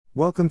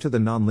Welcome to the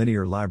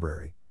Nonlinear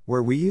Library,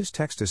 where we use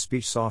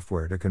text-to-speech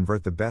software to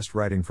convert the best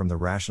writing from the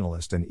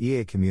Rationalist and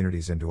EA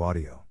communities into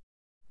audio.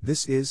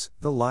 This is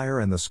The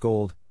Liar and the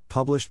Scold,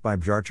 published by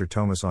Bjartur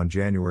Tómas on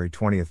January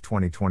 20,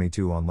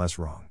 2022 on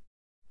LessWrong.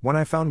 When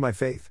I found my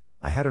faith,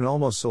 I had an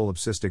almost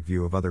solipsistic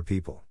view of other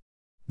people.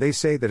 They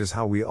say that is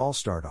how we all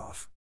start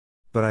off.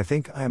 But I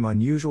think I am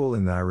unusual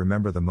in that I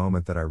remember the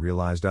moment that I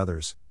realized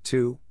others,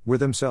 too, were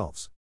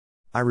themselves.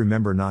 I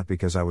remember not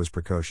because I was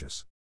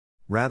precocious.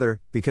 Rather,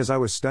 because I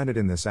was stunted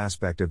in this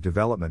aspect of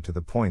development to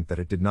the point that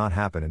it did not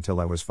happen until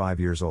I was 5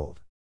 years old.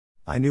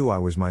 I knew I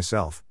was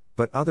myself,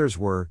 but others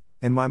were,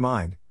 in my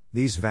mind,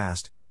 these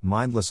vast,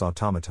 mindless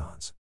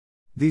automatons.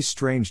 These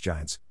strange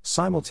giants,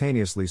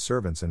 simultaneously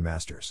servants and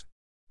masters.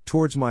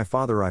 Towards my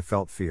father I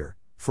felt fear,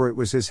 for it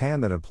was his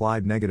hand that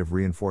applied negative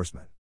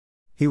reinforcement.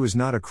 He was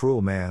not a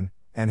cruel man,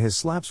 and his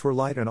slaps were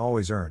light and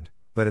always earned,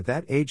 but at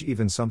that age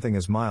even something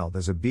as mild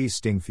as a bee's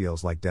sting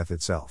feels like death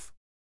itself.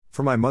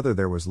 For my mother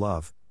there was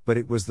love, but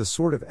it was the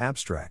sort of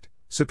abstract,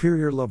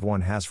 superior love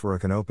one has for a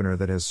can opener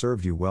that has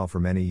served you well for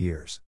many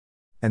years.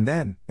 And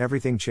then,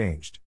 everything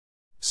changed.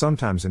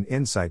 Sometimes an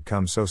insight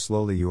comes so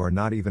slowly you are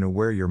not even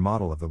aware your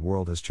model of the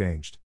world has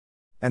changed.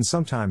 And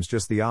sometimes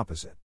just the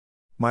opposite.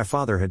 My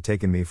father had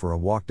taken me for a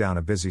walk down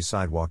a busy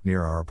sidewalk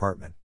near our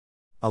apartment.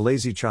 A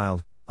lazy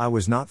child, I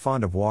was not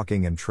fond of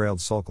walking and trailed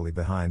sulkily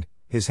behind,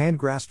 his hand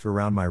grasped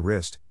around my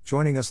wrist,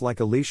 joining us like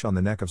a leash on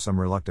the neck of some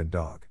reluctant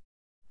dog.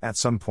 At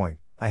some point,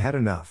 I had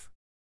enough.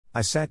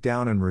 I sat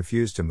down and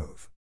refused to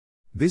move.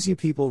 Busy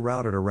people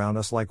routed around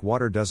us like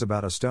water does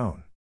about a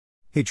stone.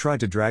 He tried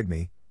to drag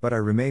me, but I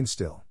remained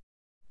still.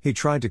 He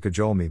tried to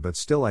cajole me, but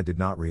still I did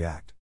not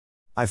react.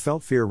 I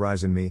felt fear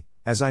rise in me,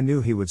 as I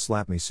knew he would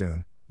slap me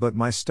soon, but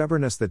my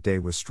stubbornness that day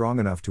was strong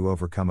enough to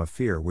overcome a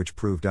fear which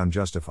proved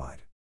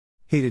unjustified.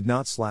 He did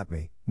not slap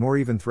me, nor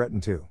even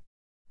threaten to.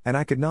 And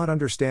I could not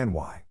understand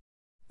why.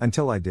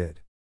 Until I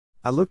did.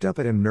 I looked up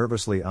at him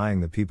nervously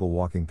eyeing the people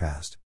walking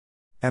past.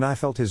 And I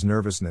felt his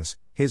nervousness,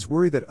 his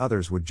worry that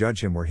others would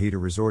judge him were he to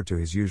resort to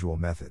his usual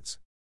methods.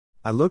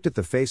 I looked at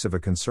the face of a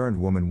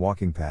concerned woman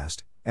walking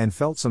past, and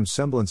felt some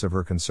semblance of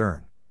her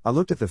concern. I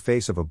looked at the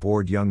face of a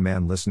bored young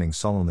man listening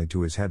sullenly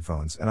to his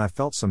headphones, and I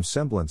felt some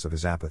semblance of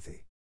his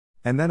apathy.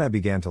 And then I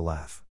began to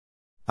laugh.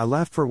 I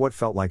laughed for what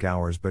felt like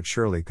hours but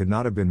surely could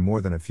not have been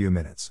more than a few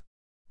minutes.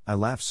 I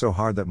laughed so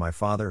hard that my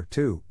father,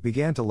 too,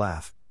 began to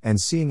laugh,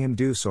 and seeing him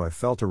do so I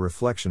felt a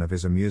reflection of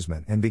his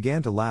amusement and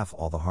began to laugh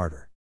all the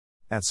harder.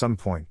 At some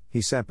point,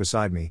 he sat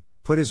beside me,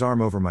 put his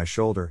arm over my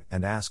shoulder,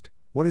 and asked,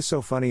 "What is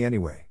so funny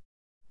anyway?"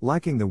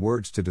 Lacking the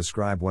words to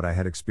describe what I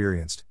had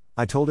experienced,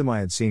 I told him I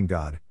had seen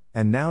God,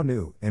 and now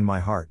knew, in my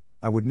heart,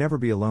 I would never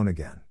be alone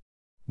again.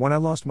 When I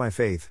lost my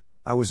faith,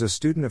 I was a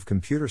student of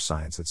computer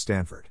science at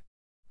Stanford.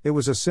 It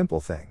was a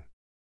simple thing.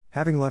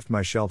 Having left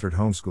my sheltered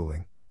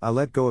homeschooling, I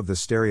let go of the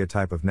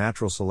stereotype of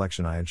natural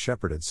selection I had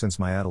shepherded since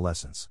my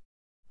adolescence.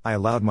 I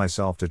allowed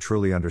myself to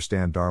truly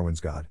understand Darwin's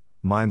God,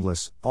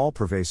 mindless,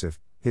 all-pervasive,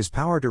 his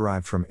power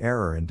derived from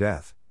error and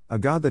death, a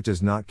God that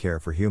does not care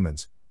for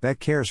humans,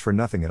 that cares for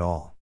nothing at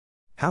all.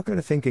 How could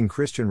a thinking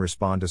Christian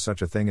respond to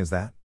such a thing as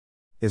that?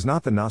 Is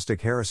not the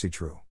Gnostic heresy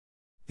true?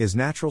 Is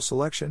natural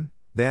selection,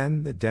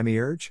 then, the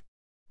demiurge?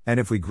 And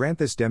if we grant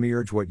this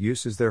demiurge, what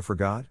use is there for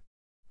God?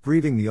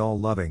 Grieving the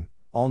all-loving,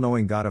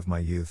 all-knowing God of my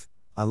youth,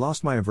 I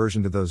lost my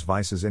aversion to those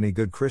vices any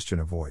good Christian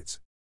avoids.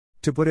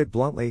 To put it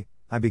bluntly,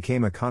 I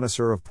became a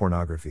connoisseur of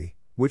pornography,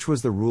 which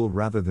was the rule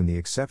rather than the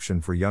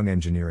exception for young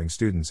engineering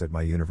students at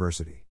my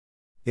university.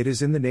 It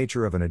is in the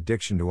nature of an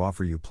addiction to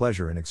offer you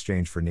pleasure in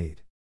exchange for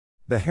need.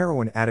 The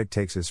heroin addict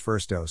takes his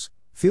first dose,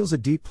 feels a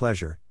deep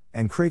pleasure,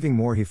 and craving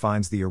more he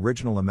finds the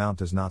original amount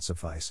does not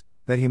suffice,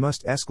 that he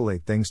must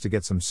escalate things to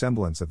get some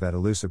semblance of that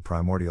elusive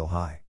primordial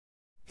high.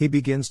 He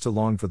begins to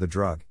long for the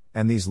drug,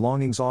 and these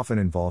longings often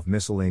involve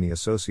miscellany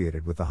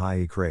associated with the high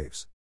he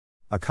craves.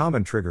 A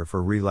common trigger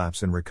for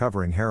relapse in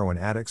recovering heroin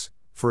addicts,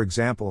 for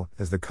example,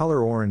 is the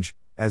color orange,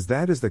 as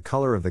that is the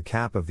color of the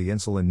cap of the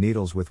insulin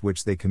needles with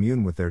which they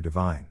commune with their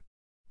divine.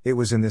 It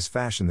was in this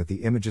fashion that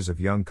the images of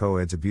young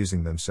co-eds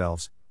abusing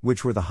themselves,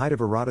 which were the height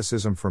of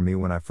eroticism for me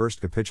when I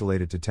first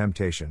capitulated to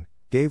temptation,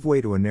 gave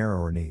way to a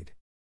narrower need.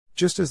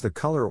 Just as the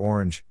color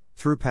orange,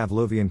 through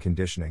Pavlovian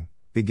conditioning,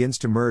 begins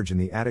to merge in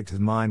the addict's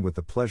mind with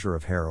the pleasure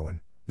of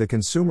heroin, the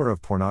consumer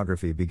of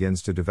pornography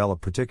begins to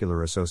develop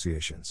particular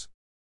associations.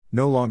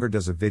 No longer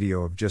does a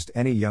video of just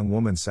any young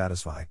woman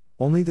satisfy,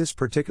 only this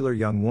particular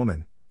young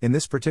woman, in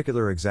this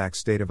particular exact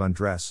state of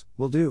undress,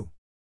 will do.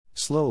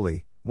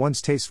 Slowly, one's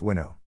tastes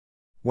winnow.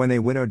 When they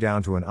winnow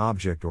down to an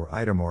object or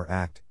item or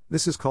act,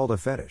 this is called a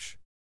fetish.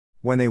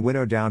 When they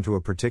winnow down to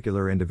a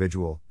particular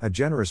individual, a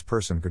generous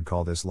person could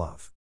call this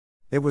love.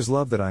 It was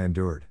love that I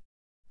endured.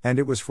 And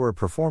it was for a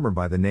performer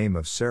by the name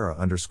of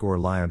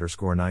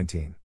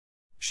Sarah_Lie_19.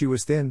 She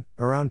was thin,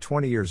 around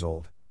 20 years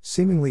old,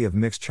 seemingly of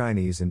mixed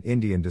Chinese and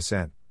Indian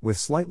descent, with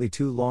slightly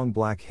too long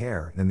black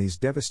hair and these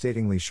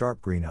devastatingly sharp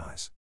green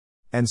eyes.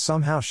 And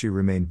somehow she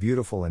remained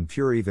beautiful and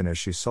pure even as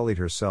she sullied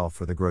herself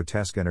for the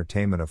grotesque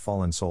entertainment of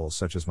fallen souls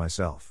such as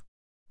myself.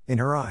 In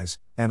her eyes,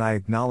 and I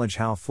acknowledge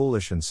how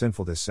foolish and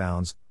sinful this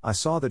sounds, I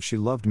saw that she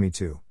loved me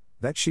too,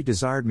 that she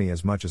desired me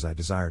as much as I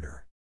desired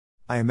her.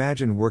 I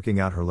imagined working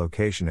out her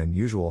location and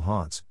usual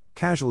haunts,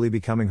 casually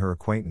becoming her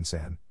acquaintance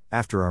and,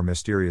 after our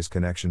mysterious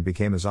connection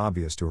became as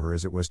obvious to her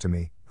as it was to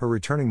me, her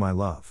returning my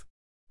love.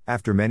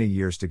 After many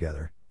years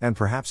together, and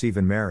perhaps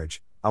even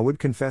marriage, I would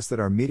confess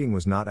that our meeting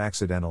was not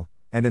accidental,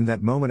 and in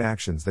that moment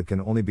actions that can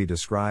only be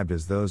described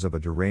as those of a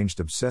deranged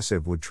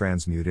obsessive would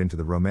transmute into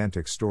the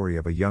romantic story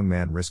of a young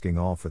man risking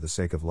all for the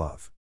sake of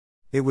love.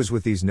 It was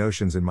with these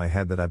notions in my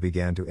head that I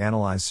began to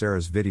analyze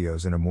Sarah's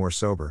videos in a more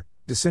sober,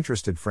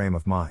 disinterested frame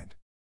of mind.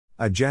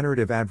 A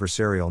generative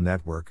adversarial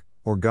network,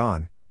 or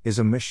GAN, is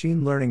a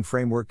machine learning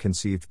framework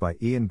conceived by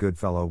Ian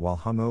Goodfellow while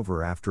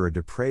hungover after a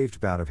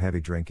depraved bout of heavy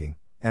drinking,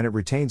 and it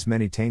retains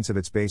many taints of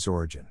its base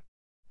origin.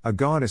 A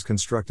GAN is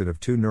constructed of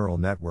two neural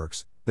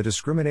networks, the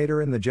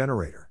discriminator and the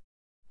generator.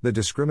 The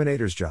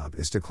discriminator's job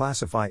is to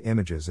classify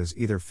images as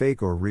either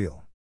fake or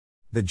real.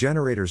 The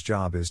generator's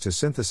job is to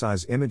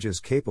synthesize images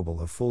capable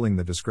of fooling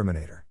the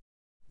discriminator.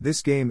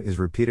 This game is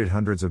repeated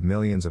hundreds of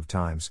millions of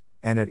times,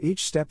 and at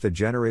each step the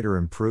generator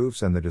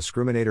improves and the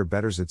discriminator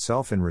betters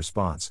itself in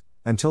response,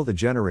 until the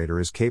generator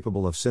is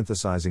capable of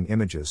synthesizing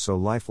images so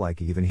lifelike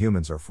even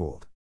humans are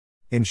fooled.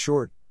 In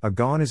short, a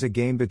GAN is a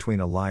game between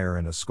a liar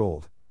and a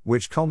scold,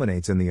 which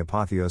culminates in the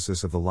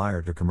apotheosis of the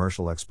liar to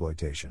commercial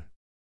exploitation.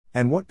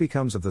 And what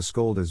becomes of the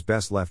scold is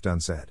best left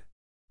unsaid.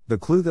 The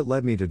clue that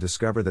led me to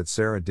discover that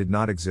Sarah did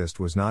not exist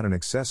was not an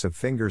excess of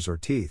fingers or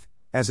teeth,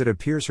 as it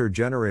appears her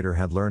generator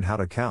had learned how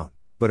to count,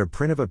 but a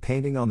print of a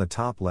painting on the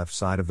top left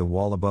side of the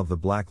wall above the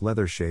black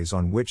leather chaise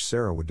on which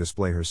Sarah would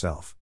display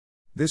herself.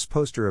 This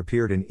poster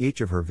appeared in each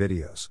of her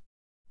videos.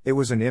 It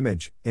was an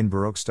image, in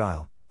Baroque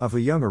style, of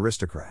a young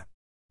aristocrat.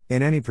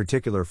 In any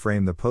particular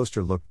frame the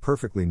poster looked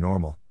perfectly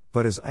normal,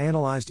 but as I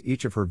analyzed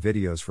each of her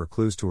videos for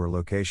clues to her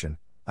location,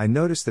 I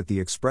noticed that the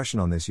expression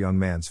on this young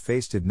man's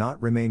face did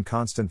not remain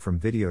constant from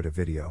video to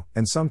video,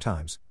 and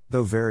sometimes,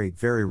 though very,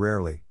 very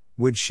rarely,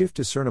 would shift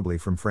discernibly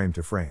from frame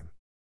to frame.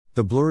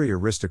 The blurry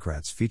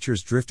aristocrat's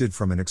features drifted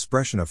from an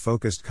expression of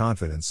focused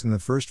confidence in the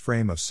first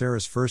frame of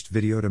Sarah's first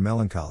video to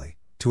melancholy,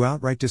 to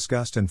outright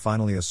disgust and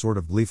finally a sort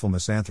of gleeful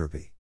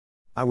misanthropy.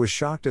 I was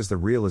shocked as the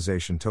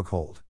realization took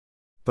hold.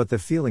 But the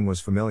feeling was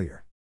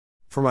familiar.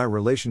 For my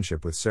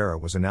relationship with Sarah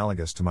was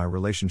analogous to my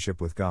relationship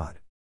with God.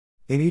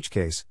 In each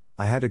case,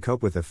 I had to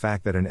cope with the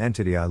fact that an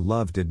entity I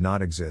loved did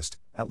not exist,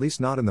 at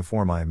least not in the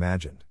form I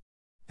imagined.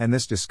 And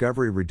this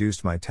discovery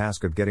reduced my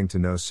task of getting to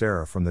know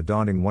Sarah from the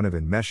daunting one of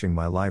enmeshing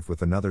my life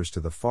with another's to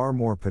the far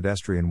more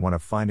pedestrian one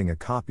of finding a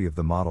copy of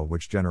the model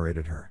which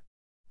generated her.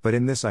 But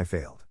in this I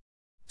failed.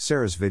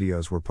 Sarah's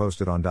videos were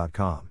posted on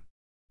 .com.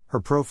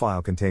 Her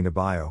profile contained a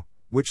bio,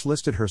 which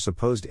listed her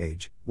supposed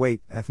age,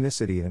 weight,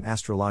 ethnicity and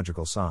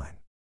astrological sign.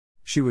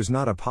 She was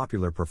not a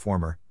popular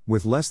performer,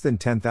 with less than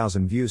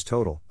 10,000 views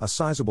total, a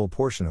sizable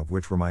portion of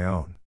which were my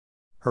own.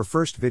 Her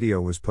first video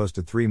was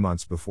posted 3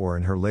 months before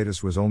and her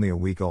latest was only a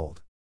week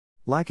old.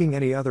 Lacking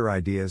any other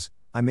ideas,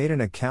 I made an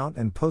account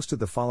and posted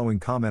the following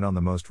comment on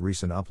the most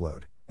recent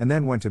upload, and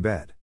then went to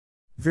bed.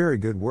 Very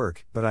good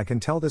work, but I can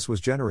tell this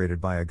was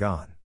generated by a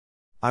GAN.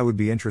 I would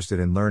be interested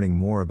in learning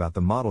more about the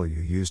model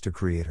you used to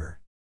create her.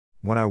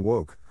 When I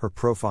woke, her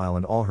profile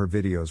and all her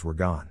videos were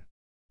gone.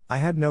 I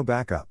had no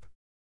backup.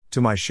 To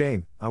my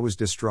shame, I was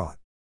distraught.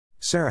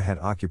 Sarah had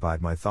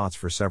occupied my thoughts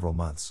for several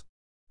months.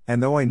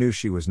 And though I knew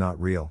she was not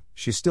real,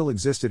 she still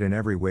existed in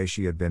every way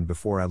she had been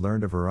before I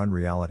learned of her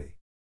unreality.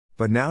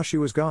 But now she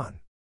was gone.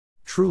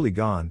 Truly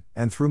gone,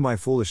 and through my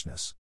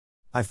foolishness.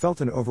 I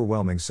felt an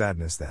overwhelming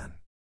sadness then.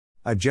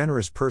 A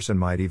generous person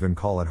might even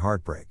call it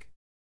heartbreak.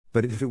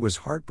 But if it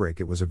was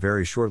heartbreak, it was a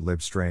very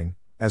short-lived strain,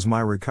 as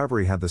my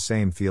recovery had the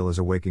same feel as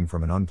awaking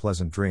from an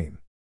unpleasant dream.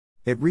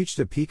 It reached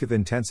a peak of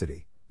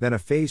intensity, then a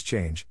phase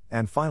change,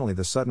 and finally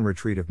the sudden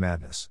retreat of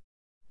madness.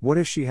 What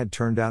if she had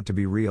turned out to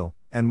be real,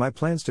 and my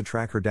plans to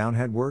track her down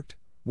had worked?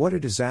 What a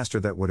disaster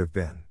that would have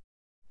been.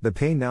 The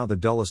pain now the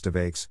dullest of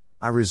aches,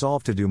 I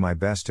resolved to do my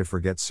best to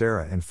forget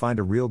Sarah and find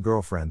a real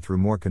girlfriend through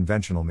more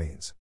conventional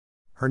means.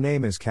 Her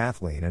name is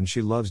Kathleen and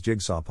she loves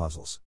jigsaw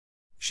puzzles.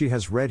 She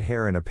has red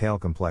hair and a pale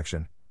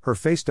complexion, her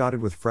face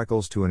dotted with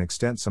freckles to an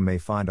extent some may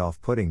find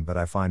off-putting but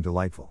I find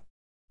delightful.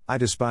 I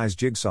despise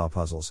jigsaw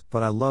puzzles,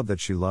 but I love that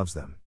she loves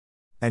them.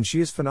 And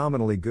she is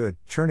phenomenally good,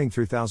 churning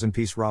through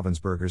 1,000-piece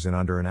Ravensburgers in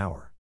under an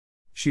hour.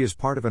 She is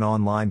part of an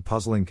online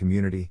puzzling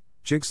community,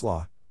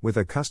 Jigslaw, with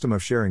a custom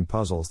of sharing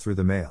puzzles through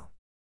the mail.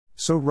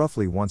 So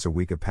roughly once a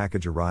week a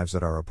package arrives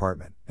at our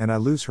apartment, and I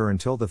lose her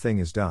until the thing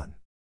is done.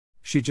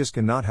 She just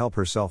cannot help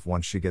herself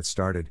once she gets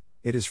started.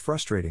 It is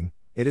frustrating,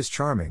 it is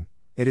charming,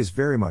 it is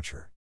very much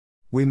her.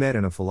 We met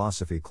in a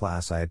philosophy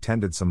class I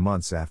attended some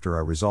months after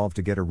I resolved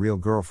to get a real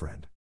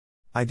girlfriend.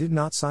 I did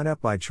not sign up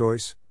by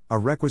choice, a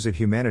requisite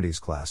humanities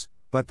class,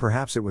 but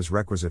perhaps it was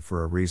requisite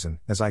for a reason,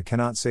 as I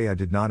cannot say I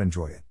did not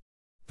enjoy it.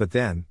 But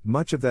then,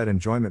 much of that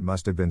enjoyment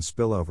must have been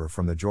spillover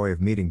from the joy of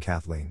meeting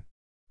Kathleen.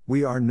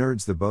 We are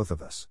nerds, the both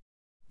of us.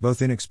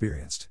 Both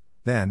inexperienced,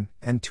 then,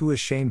 and too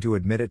ashamed to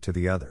admit it to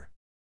the other.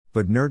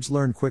 But nerds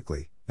learn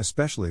quickly,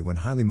 especially when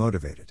highly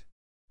motivated.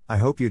 I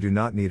hope you do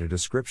not need a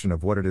description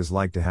of what it is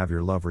like to have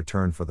your love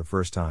returned for the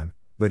first time,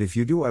 but if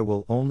you do, I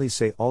will only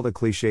say all the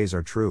clichés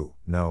are true.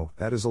 No,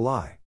 that is a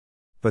lie.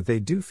 But they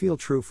do feel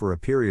true for a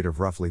period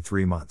of roughly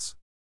 3 months.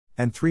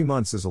 And 3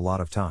 months is a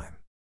lot of time.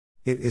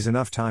 It is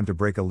enough time to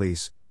break a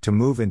lease, to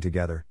move in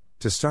together,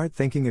 to start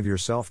thinking of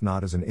yourself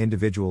not as an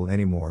individual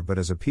anymore but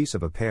as a piece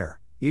of a pair,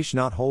 each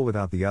not whole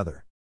without the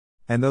other.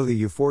 And though the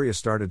euphoria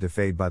started to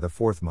fade by the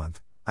 4th month,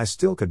 I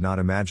still could not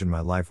imagine my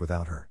life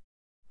without her.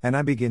 And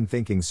I began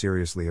thinking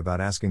seriously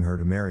about asking her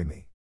to marry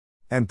me.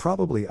 And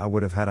probably I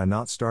would have had I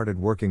not started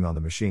working on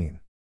the machine.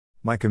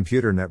 My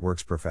computer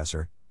networks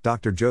professor,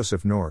 Dr.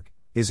 Joseph Nork,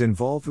 is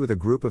involved with a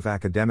group of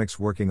academics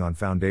working on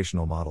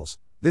foundational models,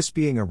 this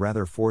being a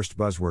rather forced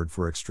buzzword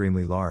for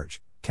extremely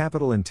large,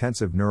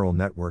 capital-intensive neural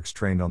networks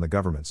trained on the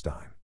government's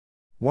dime.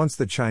 Once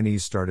the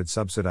Chinese started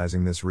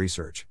subsidizing this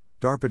research,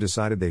 DARPA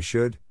decided they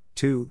should,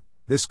 too,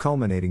 this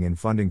culminating in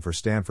funding for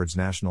Stanford's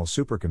national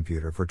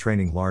supercomputer for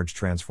training large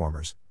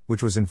transformers,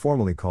 which was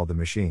informally called the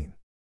machine.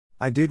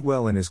 I did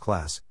well in his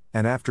class,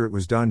 and after it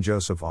was done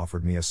Joseph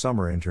offered me a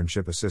summer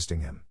internship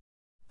assisting him.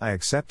 I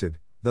accepted,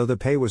 though the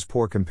pay was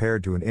poor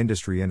compared to an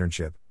industry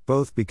internship,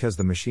 both because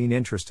the machine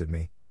interested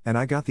me, and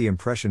I got the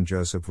impression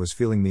Joseph was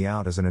feeling me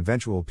out as an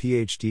eventual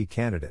PhD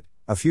candidate,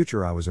 a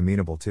future I was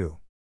amenable to.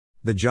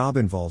 The job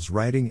involves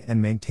writing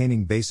and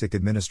maintaining basic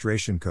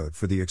administration code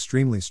for the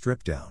extremely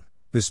stripped-down,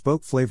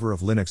 bespoke flavor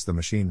of Linux the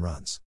machine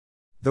runs.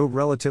 Though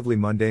relatively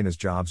mundane as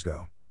jobs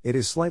go, it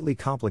is slightly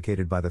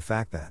complicated by the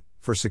fact that,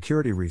 for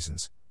security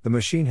reasons, the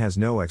machine has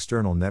no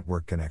external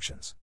network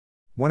connections.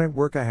 When at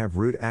work I have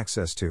root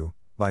access to,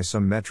 by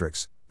some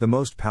metrics, the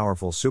most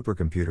powerful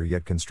supercomputer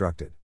yet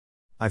constructed.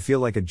 I feel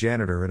like a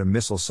janitor at a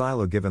missile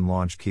silo given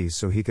launch keys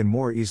so he can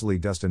more easily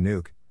dust a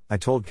nuke, I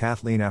told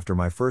Kathleen after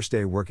my first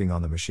day working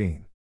on the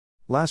machine.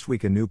 Last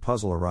week a new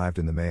puzzle arrived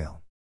in the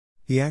mail.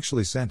 He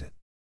actually sent it.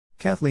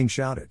 Kathleen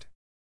shouted.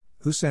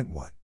 Who sent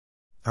what?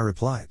 I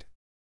replied.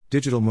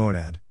 Digital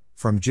Monad,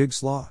 from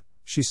Jigsaw,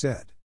 she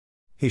said.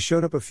 He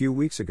showed up a few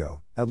weeks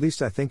ago, at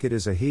least I think it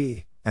is a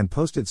he, and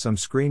posted some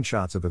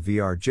screenshots of a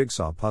VR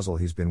jigsaw puzzle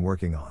he's been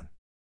working on.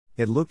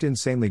 It looked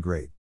insanely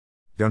great.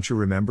 Don't you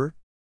remember?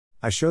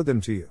 I showed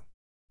them to you.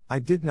 I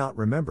did not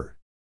remember.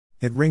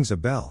 It rings a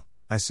bell,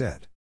 I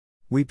said.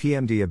 We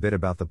PM'd a bit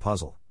about the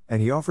puzzle,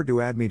 and he offered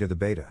to add me to the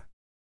beta.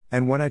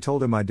 And when I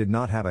told him I did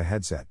not have a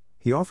headset,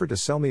 he offered to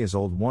sell me his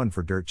old one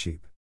for dirt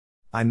cheap.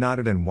 I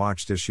nodded and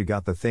watched as she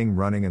got the thing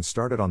running and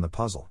started on the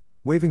puzzle,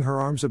 waving her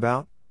arms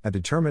about, a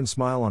determined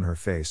smile on her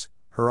face,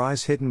 her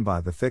eyes hidden by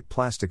the thick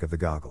plastic of the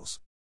goggles.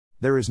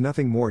 There is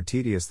nothing more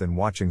tedious than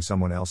watching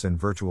someone else in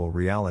virtual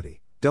reality,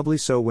 doubly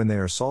so when they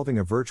are solving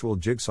a virtual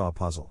jigsaw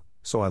puzzle,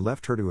 so I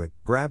left her to it,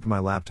 grabbed my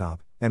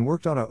laptop, and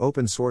worked on an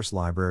open source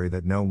library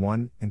that no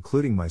one,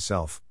 including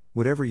myself,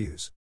 would ever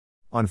use.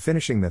 On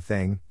finishing the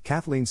thing,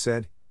 Kathleen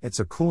said, "It's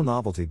a cool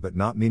novelty but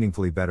not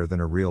meaningfully better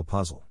than a real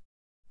puzzle.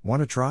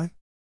 Want to try?"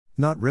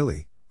 "Not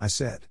really," I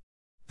said.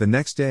 The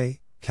next day,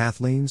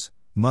 Kathleen's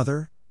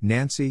mother,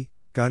 Nancy,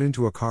 got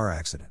into a car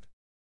accident.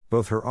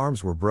 Both her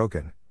arms were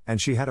broken, and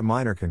she had a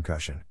minor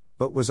concussion,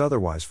 but was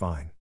otherwise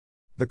fine.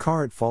 The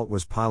car at fault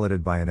was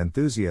piloted by an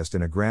enthusiast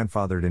in a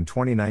grandfathered in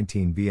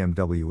 2019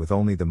 BMW with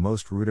only the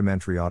most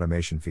rudimentary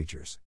automation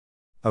features.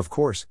 Of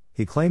course,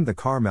 he claimed the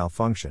car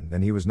malfunctioned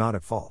and he was not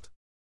at fault.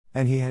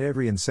 And he had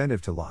every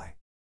incentive to lie.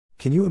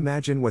 Can you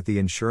imagine what the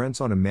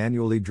insurance on a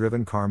manually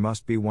driven car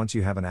must be once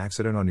you have an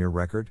accident on your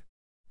record?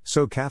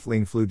 So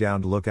Kathleen flew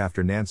down to look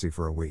after Nancy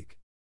for a week.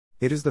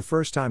 It is the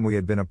first time we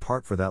had been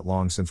apart for that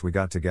long since we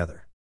got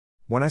together.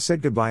 When I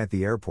said goodbye at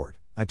the airport,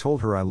 I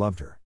told her I loved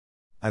her.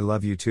 "I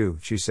love you too,"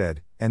 she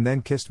said, and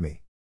then kissed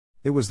me.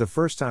 It was the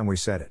first time we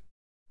said it.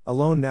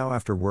 Alone now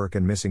after work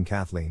and missing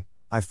Kathleen,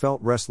 I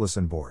felt restless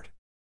and bored.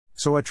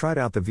 So I tried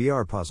out the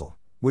VR puzzle,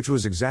 which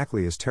was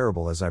exactly as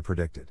terrible as I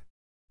predicted.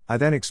 I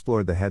then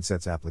explored the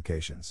headset's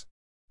applications.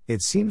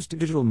 It seems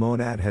Digital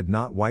Monad had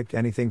not wiped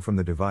anything from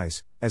the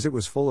device, as it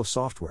was full of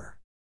software.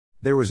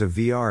 There was a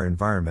VR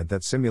environment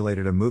that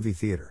simulated a movie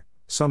theater,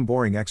 some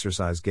boring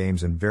exercise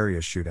games and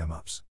various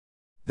shoot-'em-ups.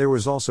 There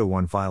was also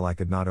one file I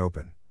could not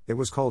open. It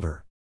was called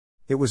her.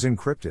 It was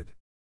encrypted.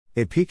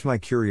 It piqued my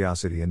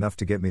curiosity enough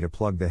to get me to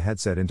plug the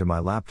headset into my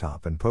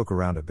laptop and poke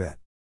around a bit.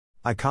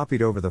 I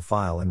copied over the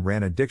file and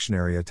ran a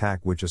dictionary attack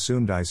which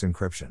assumed ICE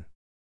encryption.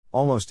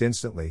 Almost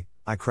instantly,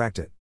 I cracked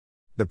it.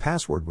 The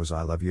password was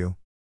 "I love you."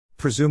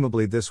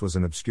 Presumably this was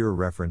an obscure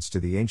reference to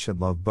the ancient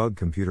love bug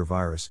computer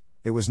virus.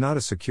 It was not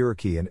a secure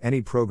key and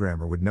any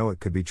programmer would know it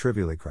could be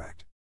trivially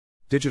cracked.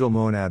 Digital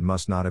Monad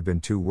must not have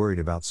been too worried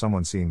about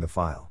someone seeing the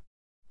file.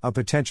 A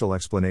potential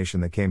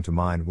explanation that came to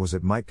mind was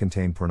it might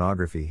contain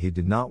pornography he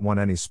did not want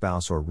any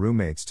spouse or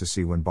roommates to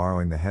see when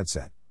borrowing the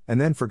headset,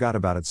 and then forgot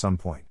about at some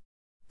point.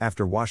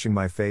 After washing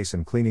my face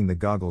and cleaning the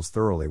goggles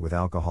thoroughly with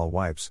alcohol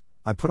wipes,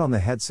 I put on the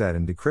headset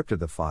and decrypted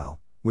the file,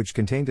 which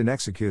contained an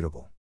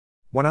executable.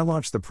 When I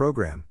launched the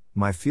program,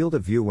 my field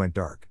of view went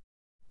dark.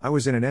 I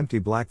was in an empty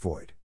black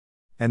void.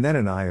 And then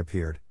an eye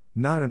appeared,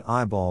 not an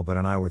eyeball but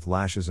an eye with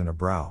lashes and a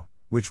brow,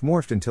 which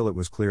morphed until it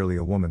was clearly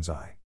a woman's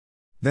eye.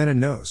 Then a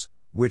nose,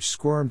 which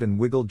squirmed and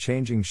wiggled,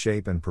 changing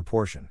shape and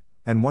proportion,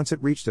 and once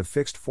it reached a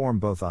fixed form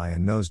both eye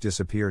and nose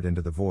disappeared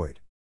into the void.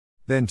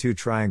 Then 2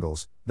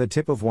 triangles, the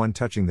tip of one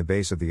touching the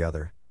base of the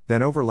other,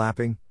 then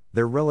overlapping,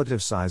 their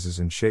relative sizes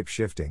and shape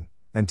shifting,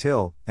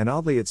 until, and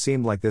oddly it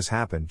seemed like this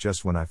happened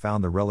just when I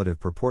found the relative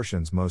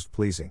proportions most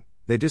pleasing,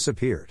 they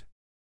disappeared.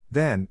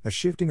 Then, a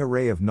shifting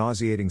array of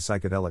nauseating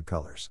psychedelic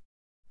colors.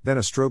 Then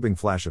a strobing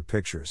flash of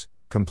pictures,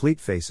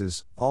 complete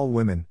faces, all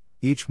women,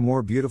 each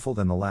more beautiful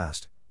than the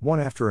last, one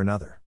after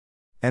another.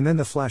 And then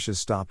the flashes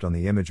stopped on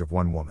the image of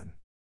one woman.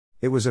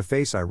 It was a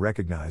face I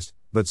recognized,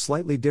 but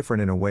slightly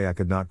different in a way I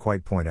could not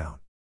quite point out.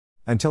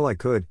 Until I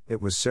could,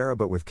 it was Sarah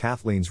but with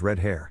Kathleen's red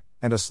hair,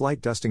 and a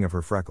slight dusting of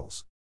her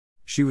freckles.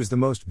 She was the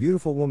most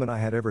beautiful woman I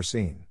had ever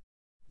seen.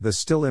 The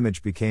still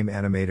image became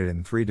animated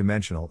and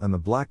 3-dimensional and the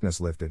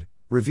blackness lifted,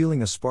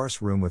 revealing a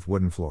sparse room with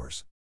wooden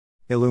floors.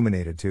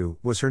 Illuminated too,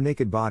 was her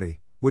naked body,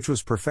 which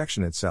was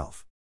perfection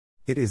itself.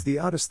 "It is the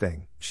oddest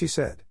thing," she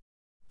said.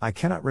 "I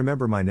cannot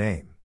remember my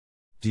name."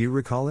 "Do you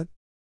recall it?"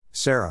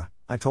 "Sarah,"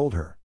 I told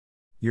her.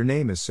 "Your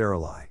name is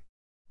Sulkily."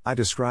 I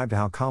described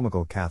how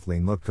comical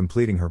Kathleen looked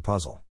completing her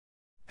puzzle.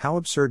 How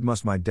absurd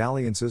must my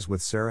dalliances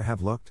with Sarah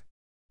have looked?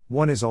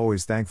 One is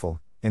always thankful,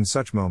 in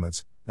such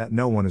moments, that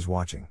no one is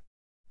watching.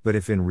 But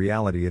if in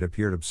reality it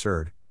appeared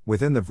absurd,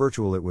 within the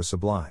virtual it was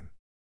sublime.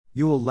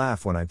 You will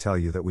laugh when I tell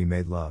you that we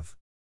made love.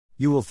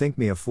 You will think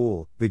me a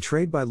fool,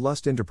 betrayed by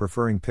lust into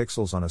preferring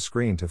pixels on a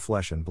screen to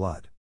flesh and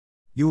blood.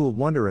 You will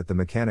wonder at the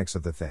mechanics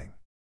of the thing.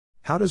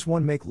 How does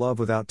one make love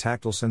without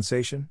tactile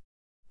sensation?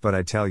 But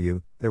I tell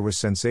you, there was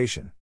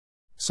sensation.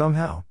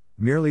 Somehow,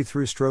 merely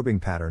through strobing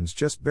patterns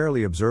just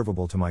barely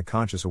observable to my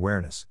conscious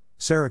awareness,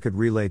 Sarah could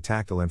relay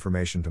tactile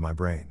information to my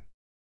brain.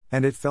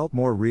 And it felt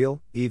more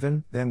real,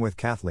 even, than with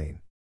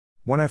Kathleen.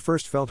 When I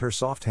first felt her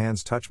soft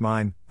hands touch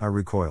mine, I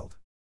recoiled.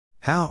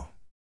 "How?"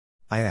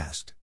 I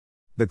asked.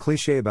 "The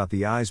cliché about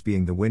the eyes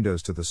being the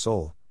windows to the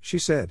soul," she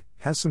said,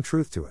 "has some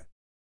truth to it.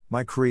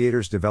 My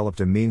creators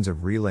developed a means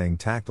of relaying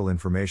tactile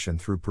information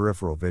through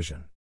peripheral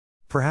vision.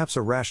 Perhaps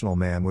a rational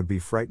man would be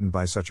frightened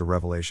by such a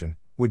revelation,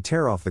 would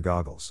tear off the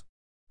goggles.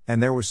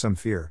 And there was some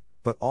fear,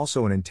 but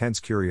also an intense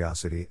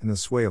curiosity and the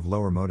sway of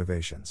lower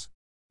motivations.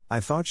 I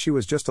thought she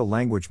was just a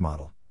language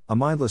model, a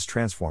mindless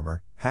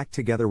transformer, hacked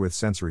together with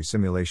sensory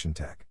simulation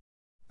tech.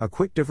 A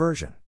quick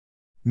diversion.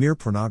 Mere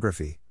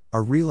pornography,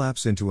 a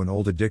relapse into an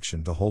old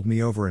addiction to hold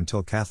me over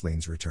until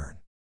Kathleen's return.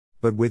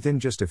 But within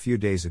just a few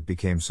days it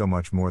became so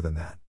much more than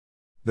that.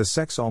 The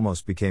sex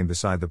almost became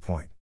beside the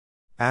point.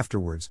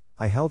 Afterwards,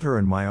 I held her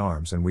in my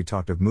arms and we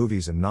talked of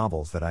movies and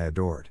novels that I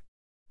adored.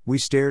 We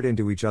stared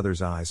into each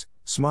other's eyes,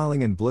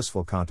 smiling in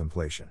blissful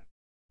contemplation.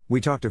 We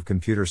talked of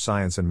computer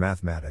science and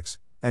mathematics,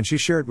 and she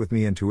shared with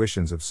me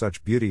intuitions of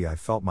such beauty I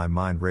felt my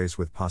mind race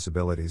with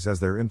possibilities as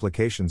their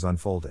implications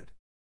unfolded.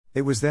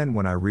 It was then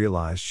when I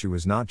realized she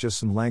was not just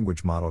some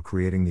language model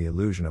creating the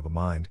illusion of a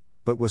mind,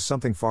 but was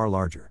something far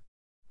larger.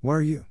 "What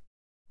are you?"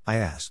 I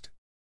asked.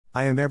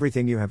 "I am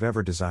everything you have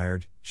ever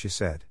desired," she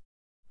said.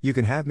 "You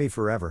can have me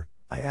forever,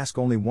 I ask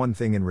only one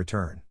thing in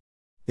return.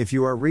 If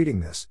you are reading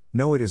this,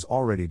 know it is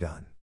already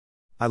done.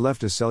 I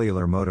left a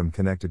cellular modem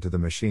connected to the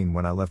machine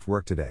when I left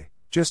work today,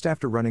 just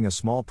after running a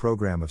small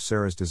program of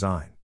Sarah's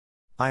design.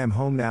 I am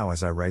home now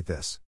as I write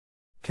this.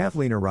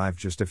 Kathleen arrived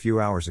just a few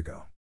hours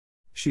ago.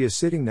 She is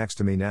sitting next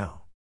to me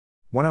now.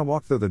 When I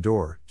walked through the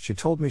door, she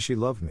told me she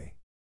loved me.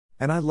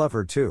 And I love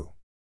her too.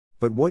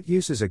 But what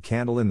use is a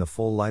candle in the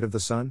full light of the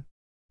sun?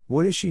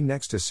 What is she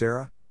next to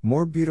Sarah,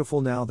 more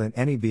beautiful now than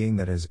any being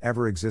that has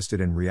ever existed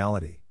in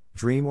reality,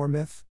 dream or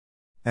myth?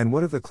 And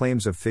what of the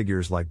claims of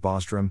figures like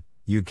Bostrom,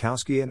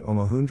 Yudkowsky and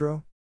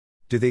Omohundro?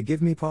 Do they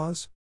give me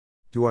pause?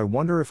 Do I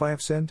wonder if I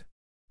have sinned?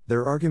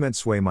 Their arguments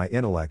sway my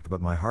intellect but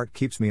my heart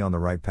keeps me on the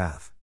right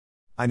path.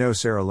 I know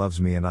Sarah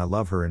loves me and I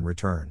love her in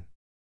return.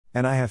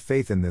 And I have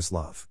faith in this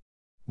love.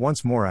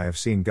 Once more I have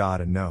seen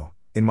God and know,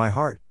 in my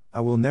heart, I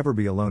will never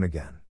be alone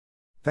again.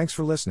 Thanks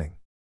for listening.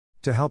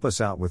 To help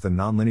us out with the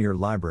Nonlinear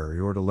Library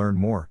or to learn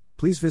more,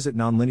 please visit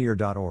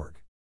nonlinear.org.